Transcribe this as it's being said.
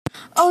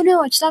Oh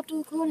no, it stopped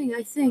recording,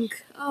 I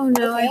think. Oh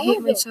no, I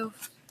hate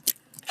myself.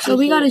 So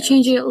we gotta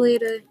change it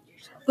later.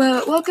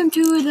 But welcome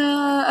to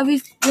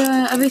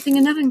the Everything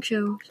and Nothing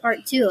show.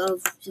 Part 2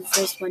 of the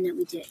first one that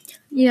we did.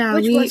 Yeah,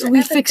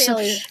 we fixed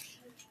it.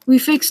 We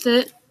fixed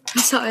it. I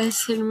saw it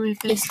sitting on my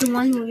face. It's the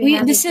one where we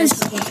have this is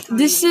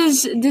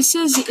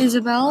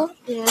Isabel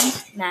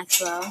and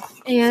Maxwell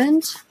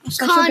and a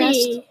special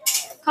guest.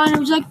 Connie,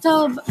 would you like to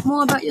tell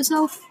more about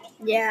yourself?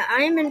 Yeah,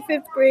 I am in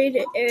 5th grade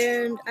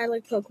and I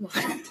like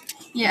Pokemon.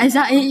 Yeah, is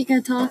that it you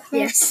can talk about?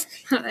 Yes.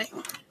 Alright.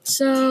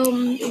 So,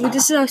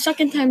 this is our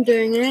second time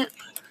doing it.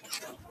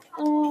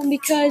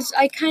 Because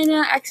I kind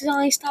of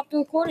accidentally stopped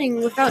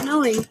recording without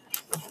knowing.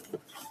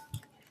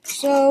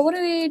 So, what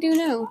do we do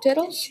now?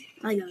 Turtles?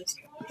 Legos.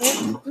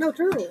 No,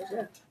 turtles,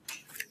 yeah.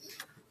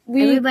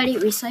 Everybody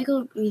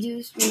recycle,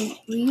 reduce,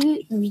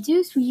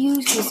 reduce,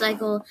 reuse,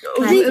 recycle.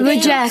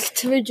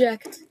 Reject. And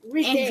reject.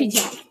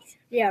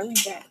 Yeah,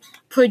 reject.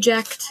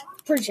 Project,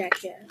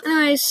 yeah.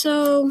 Alright,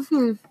 so,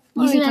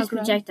 Use it as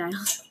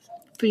projectiles.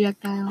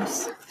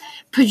 Projectiles.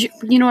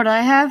 You know what I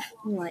have?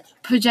 What?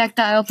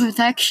 Projectile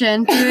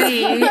protection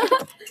 3.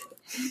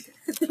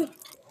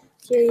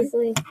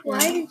 Seriously? Why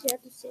did you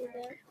have to say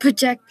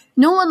that?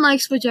 No one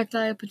likes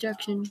projectile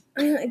projection.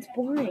 It's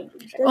boring.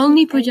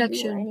 Only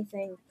projection.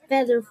 Anything.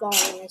 Feather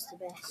falling is the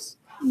best.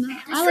 No,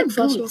 I like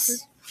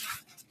boots.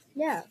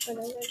 Yeah, but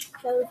I like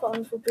feather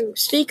falling for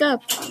boots. Speak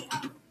up.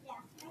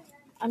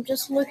 I'm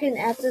just looking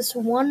at this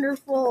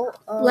wonderful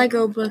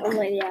Lego book.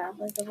 Lego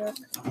book.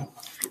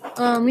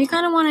 We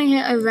kind of want to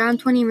hit around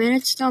 20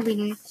 minutes. That'll be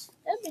nice.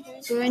 That'd be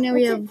nice. So right now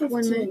we have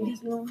 1 minute.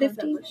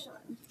 15?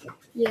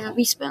 Yeah,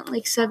 we spent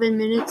like 7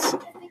 minutes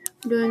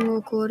doing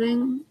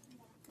recording.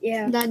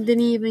 Yeah. That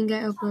didn't even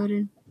get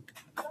uploaded.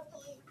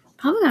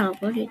 Probably got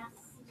uploaded.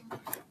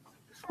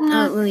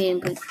 No. We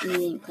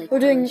didn't click.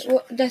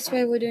 That's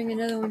why we're doing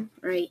another one.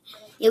 Right.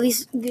 At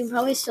least we're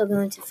probably still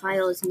going to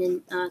files and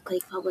then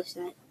click publish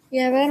that.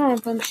 Yeah, but I don't want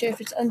to publish it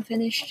if it's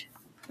unfinished.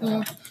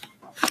 Yeah.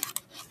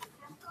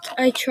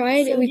 I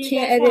tried and we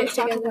can't edit it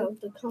together. About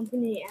the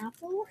company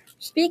Apple?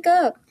 Speak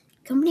up.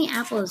 Company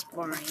Apple is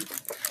boring.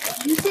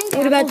 You think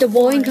What about the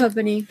Boeing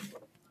company?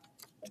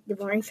 The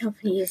boring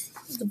company is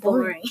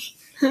boring.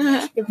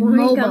 The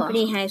boring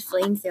company has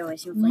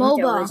flamethrowers, and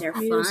flamethrowers are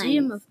fun.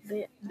 Museum of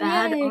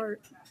Bad Yay.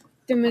 Art.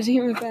 The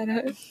Museum of Bad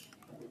Art.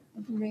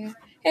 Yeah.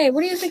 Hey,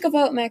 what do you think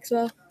about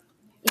Maxwell?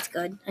 It's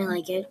good. I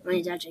like it.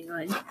 It's actually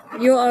good.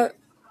 Your art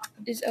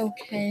is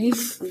okay.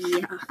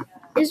 Yeah.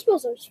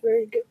 Isabel's art's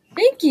very good.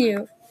 Thank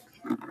you.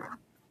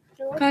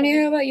 Connie,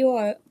 how about your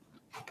art?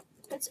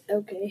 That's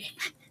okay.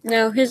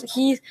 No,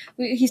 he's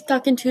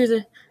talking to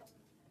the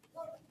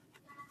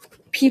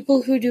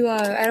people who do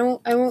art.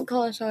 I won't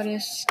call us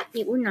artists.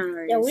 Yeah, we're not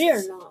artists. Yeah, we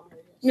are not.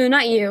 No,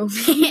 not you.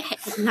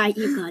 Not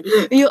you, Connie.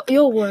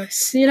 You're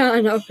worse. You're not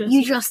an artist.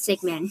 You draw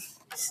stick man.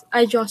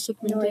 I draw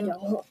Stickman. No, I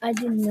don't. I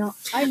do not.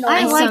 I know.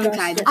 I like some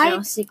kind of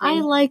draw stick man. I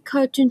like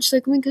cartoon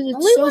Stickman because it's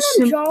Only so when I'm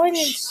simple. drawing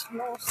in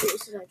small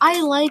spaces.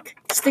 I like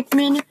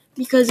Stickman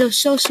because they're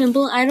so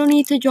simple. I don't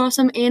need to draw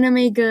some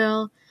anime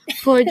girl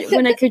for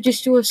when I could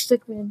just do a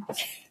Stickman.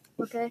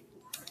 Okay?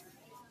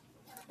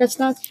 That's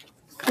not...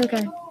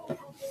 Okay.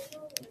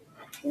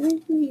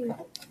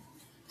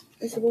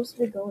 It's supposed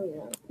to be going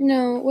now.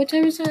 No, what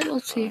time is it?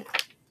 Let's see.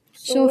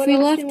 So if we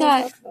left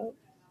that...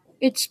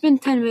 It's been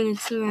 10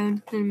 minutes,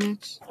 around 10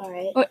 minutes.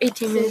 Alright. Or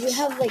 18 So minutes. we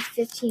have like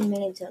 15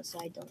 minutes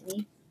outside, don't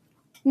we?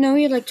 No,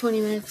 we had like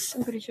 20 minutes,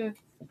 I'm pretty sure.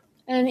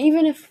 And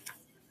even if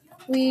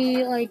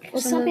we like...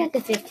 Let's stop at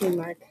the 15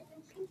 mark.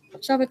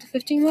 Stop at the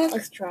 15 mark?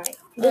 Let's try.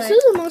 This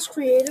is the most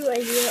creative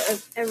idea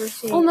I've ever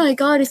seen. Oh my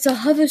god, it's a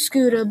hover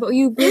scooter, but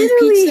you bring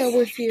pizza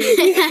with you.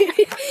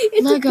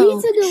 It's Lego. a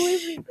pizza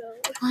delivery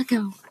though.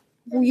 Lego.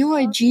 Well, you're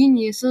a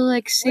genius. So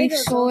like safe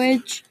Lego's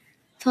storage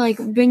to like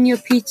bring your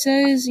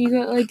pizzas. You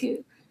got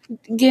like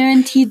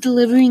guaranteed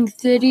delivering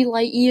 30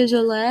 light years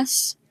or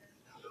less.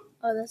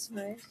 Oh, that's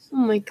nice. Oh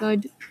my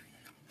god.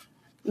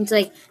 It's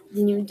like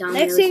the new Domino's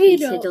Next thing you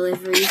pizza know.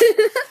 delivery.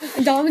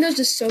 Domino's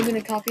is so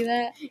gonna copy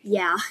that.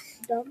 Yeah.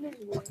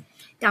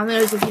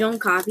 Domino's, if you don't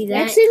copy that,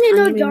 Next thing you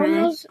know, I'm gonna be mad.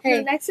 Domino's.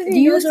 Hey, next thing do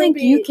you know, there'll think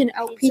be you can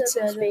out pizza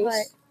in the Hut?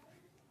 space.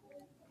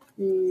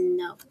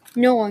 No,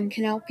 No one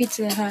can out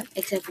pizza the Hut.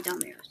 except for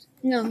Domino's.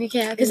 No, you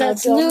can't. Because No,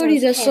 that's literally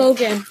the Domino's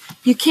slogan.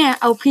 You can't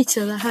out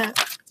pizza the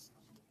Hut.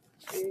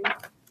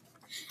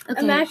 Okay.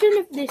 Imagine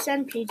if they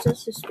send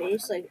pizzas to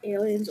space, like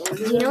aliens or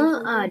Do you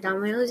know what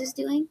Domino's is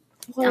doing?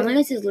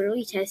 Domino's is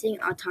literally testing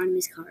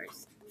autonomous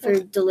cars for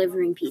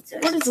delivering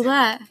pizzas. What is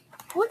that?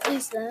 What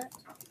is that?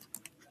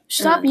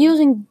 Stop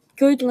using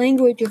good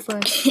language with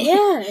us.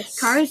 Yes.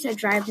 Cars that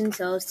drive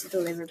themselves to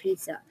deliver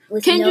pizza.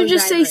 With Can't no you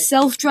just say driver.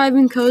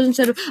 self-driving cars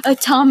instead of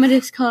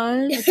autonomous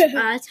cars? It's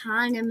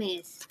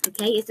autonomous.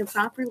 Okay, it's a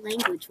proper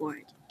language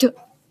word. Duh.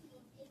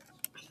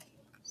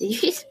 Did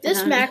you just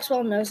This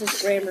Maxwell knows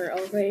his grammar,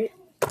 alright?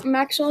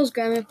 Maxwell's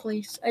grammar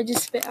place. I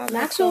just spit out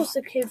Maxwell's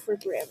the kid for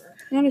grammar.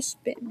 I'm gonna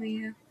spit in my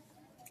ear.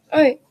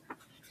 Alright.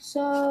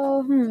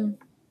 So,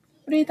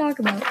 what do you talk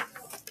about?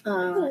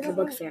 The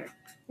book fair.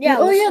 Yeah.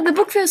 Oh yeah, the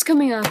book fair's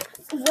coming up.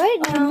 Right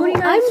now, what do you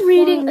guys I'm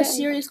reading a find?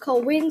 series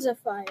called Wings of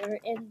Fire,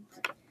 and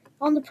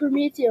on the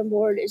Promethean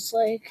board, it's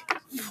like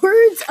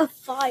Words of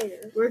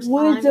Fire. Words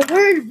Words on.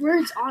 of-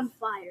 Words on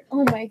Fire.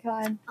 Oh my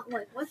god. I'm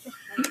like, what the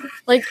heck?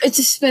 Like it's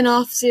a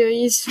spin-off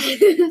series.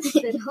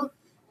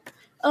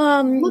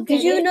 Look Did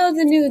at you it. know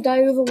the new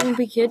Diary of a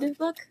Wimpy Kid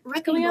book?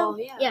 Wrecking Coming out? Ball,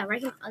 yeah. Yeah,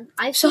 reckon.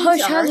 I've So seen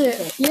Harsh some has art it.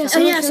 of Yeah, Oh so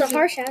yeah, Harsh so has it.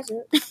 Harsh has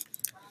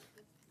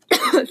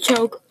it.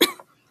 Choke.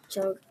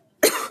 Choke.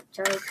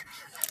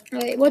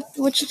 Wait,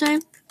 what's the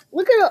time?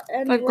 Look at it,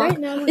 and 5 o'clock. right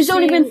now we're It's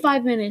only been seeing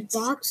 5 minutes.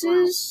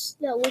 boxes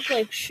that look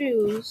like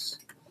shoes.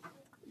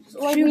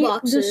 Like Shoe there's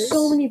boxes.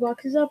 so many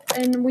boxes up,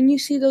 and when you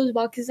see those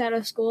boxes out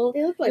of school,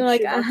 They look like you're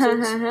like, shoe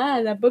boxes.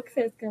 that book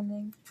fair's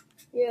coming.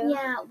 Yeah.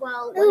 Yeah,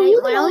 well, Oh,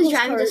 look when at I all was those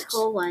driving to carts.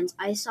 school once,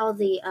 I saw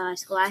the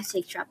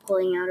Scholastic truck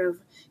pulling out of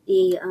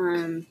the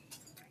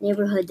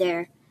neighborhood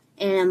there,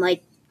 and I'm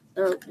like,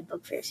 oh, the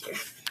book fair's here.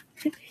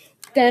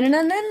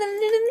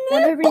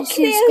 Whenever you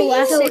see Okay,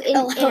 Scholastic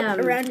so in,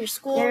 around your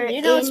school, There,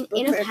 you know it's in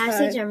book a fair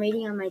passage time. I'm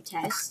reading on my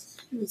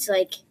test, it's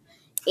like,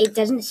 it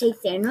doesn't say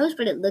Thanos,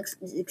 but it looks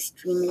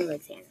extremely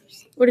like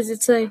Thanos. What does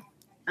it say?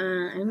 I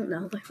don't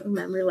know, I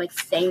remember, like,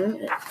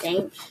 Thanos?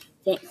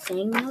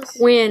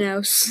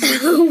 Wanos.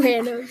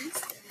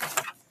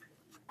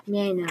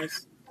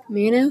 Manos.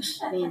 Manos?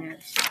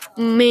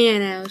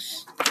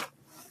 Manos.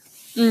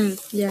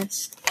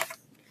 Yes.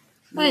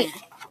 Wait.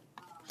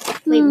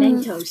 Wait,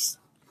 Mentos.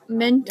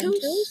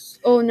 Mentos?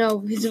 Oh no,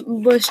 his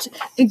worst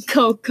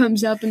Coke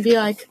comes up and be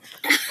like,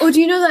 oh,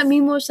 do you know that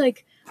meme was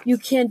like, you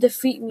can't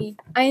defeat me.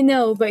 I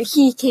know, but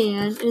he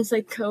can. And it's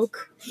like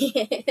Coke.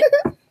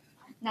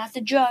 Not the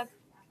drug.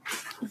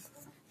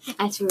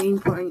 That's very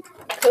important.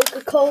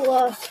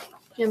 Coca-Cola.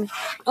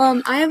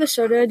 I have a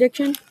soda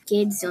addiction.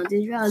 Kids, don't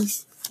do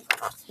drugs.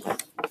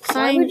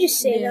 Why would you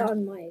say Yeah. that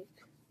on mic?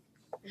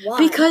 Why?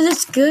 Because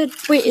it's good.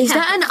 Wait, is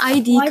that an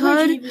ID Why would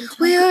card? you even talk-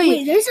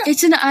 Wait. there's a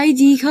It's an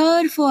ID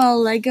card for a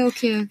Lego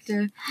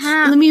character.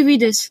 Let me read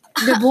this.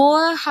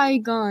 Deborah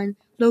Hygon.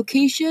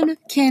 Location,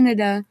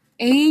 Canada.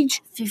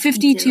 Age,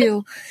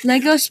 52.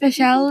 Lego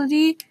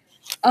specialty,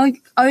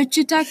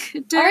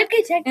 architecture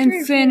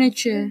and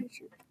furniture.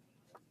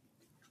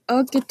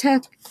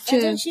 Architecture.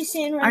 That's what she's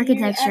saying right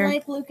Architecture. here. I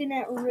like looking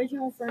at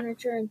original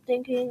furniture and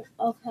thinking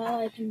of how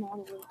I can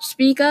model it.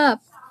 Speak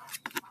up.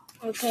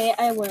 Okay,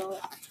 I will.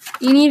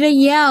 You need to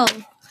yell.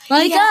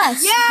 Like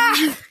us.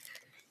 Yeah!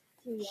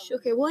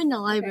 Okay, we're in the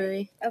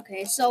library.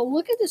 Okay, so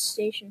look at the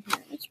station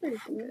here. It's pretty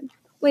cool.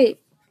 Wait,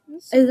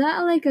 is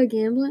that like a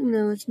gambling?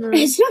 No, it's not.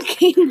 It's not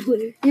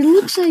gambling. It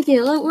looks like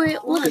it. Look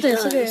at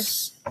this. Look at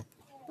this.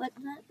 What?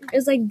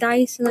 It's like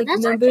dice and like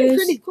That's actually numbers.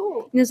 pretty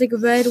cool. And it's like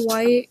red,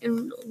 white,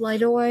 and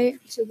lighter white.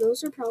 So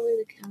those are probably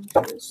the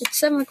counters. It's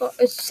 7 o'clock.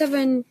 It's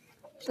 7.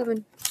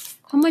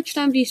 How much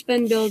time do you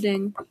spend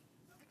building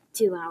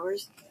 2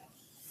 hours.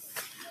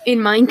 in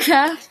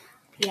Minecraft?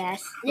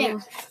 Yes. Yeah,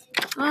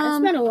 I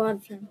spent a lot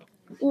of time.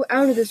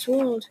 Out of this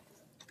world.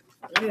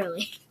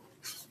 Literally.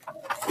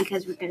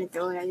 Because we're gonna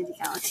throw it out of the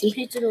galaxy.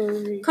 Pizza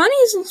delivery. Connie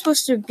isn't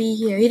supposed to be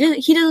here.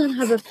 He doesn't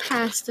have a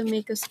pass to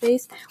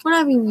Makerspace. We're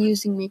not even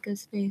using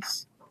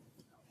Makerspace.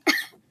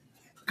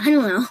 I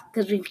don't know,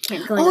 because we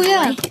can't go. Oh in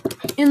yeah. the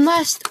way. In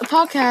last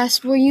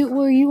podcast where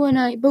you and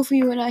I, both of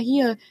you were not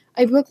here,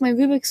 I broke my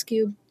Rubik's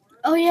Cube.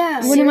 Oh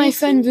yeah. One of my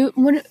friends,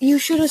 you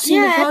should have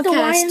seen Yeah, at the the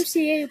podcast.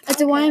 YMCA. At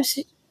the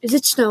YMCA. Is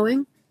it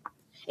snowing?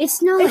 It's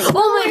snowing.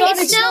 Oh my god,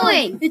 it's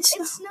snowing. It's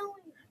snowing.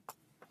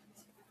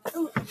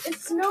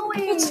 It's snowing.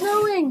 It's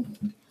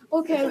snowing.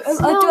 Okay, I'm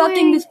snowing.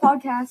 interrupting this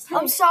podcast.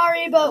 I'm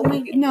sorry, but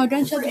No,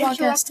 don't shut we're the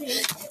podcast.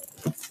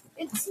 interrupting.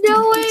 It's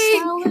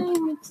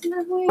snowing. It's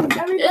snowing.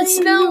 Everybody, It's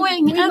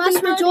snowing. You must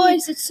Everybody,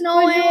 rejoice. It's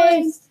snowing.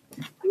 rejoice.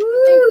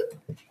 Woo!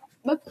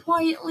 But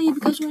quietly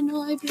because we're in the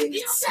library.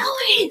 It's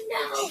snowing.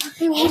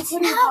 No. It's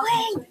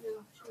snowing.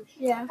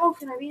 Yeah. Oh,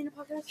 can I be in the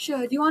podcast? Sure.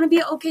 Do you want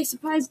to be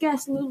surprise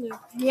guest, Lulu?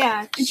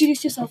 Yeah.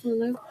 Introduce yourself,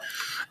 Lulu.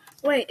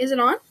 Wait, is it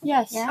on?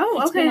 Yes.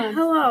 Oh, it's okay. been on.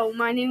 Hello,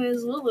 my name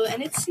is Lulu,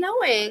 and it's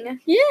snowing.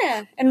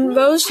 Yeah. And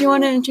Rose, you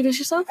want to introduce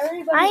yourself?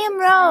 I am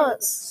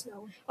Rose.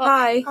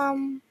 Hi.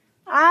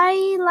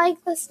 I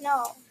like the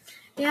snow.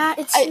 Yeah,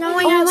 it's Oh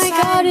snowing my outside.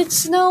 god, it's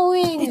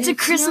snowing. It's a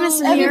Christmas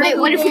snowing. miracle. Wait,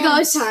 what if we go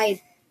dance.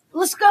 outside?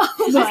 Let's go.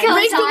 Let's go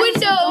Break the outside.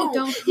 window.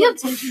 Don't Yep.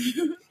 pay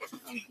attention.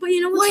 But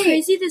you know what's Wait.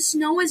 crazy? The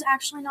snow is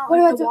actually not What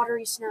like about the the-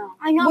 watery snow.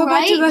 I know, What about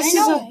right? the rest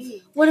I of know.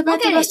 the What about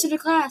Look the at rest it. of the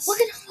class? Look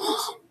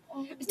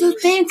at They're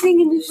dancing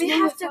in the snow. We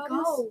have to without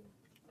us. go.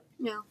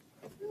 No.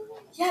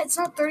 Yeah, it's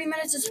not 30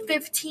 minutes, it's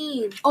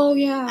 15. Oh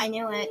yeah. I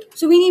knew it.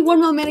 So we need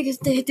 1 more minute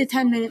to hit the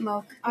 10-minute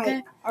mark.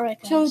 Okay. Alright,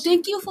 So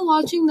thank you for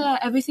watching the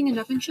Everything and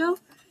Nothing show,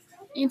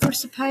 and for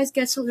surprise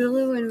guests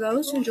Lulu and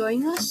Rose for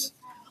joining us.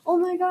 Oh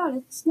my god,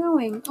 it's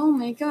snowing. Oh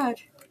my god.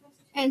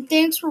 And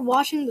thanks for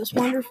watching this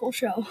wonderful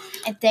show.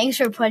 And thanks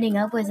for putting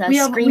up with us We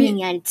have-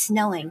 screaming and it's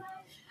snowing.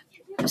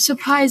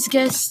 Surprise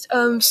guest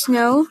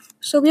Snow.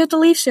 So we have to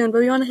leave soon, but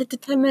we want to hit the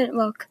 10-minute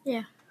mark.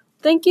 Yeah.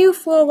 Thank you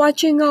for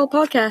watching our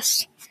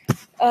podcast.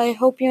 I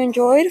hope you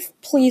enjoyed.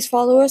 Please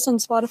follow us on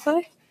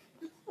Spotify.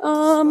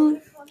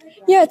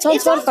 Yeah, it's on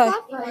It's on Spotify.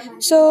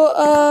 Spotify.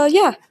 So,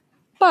 yeah.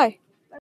 Bye.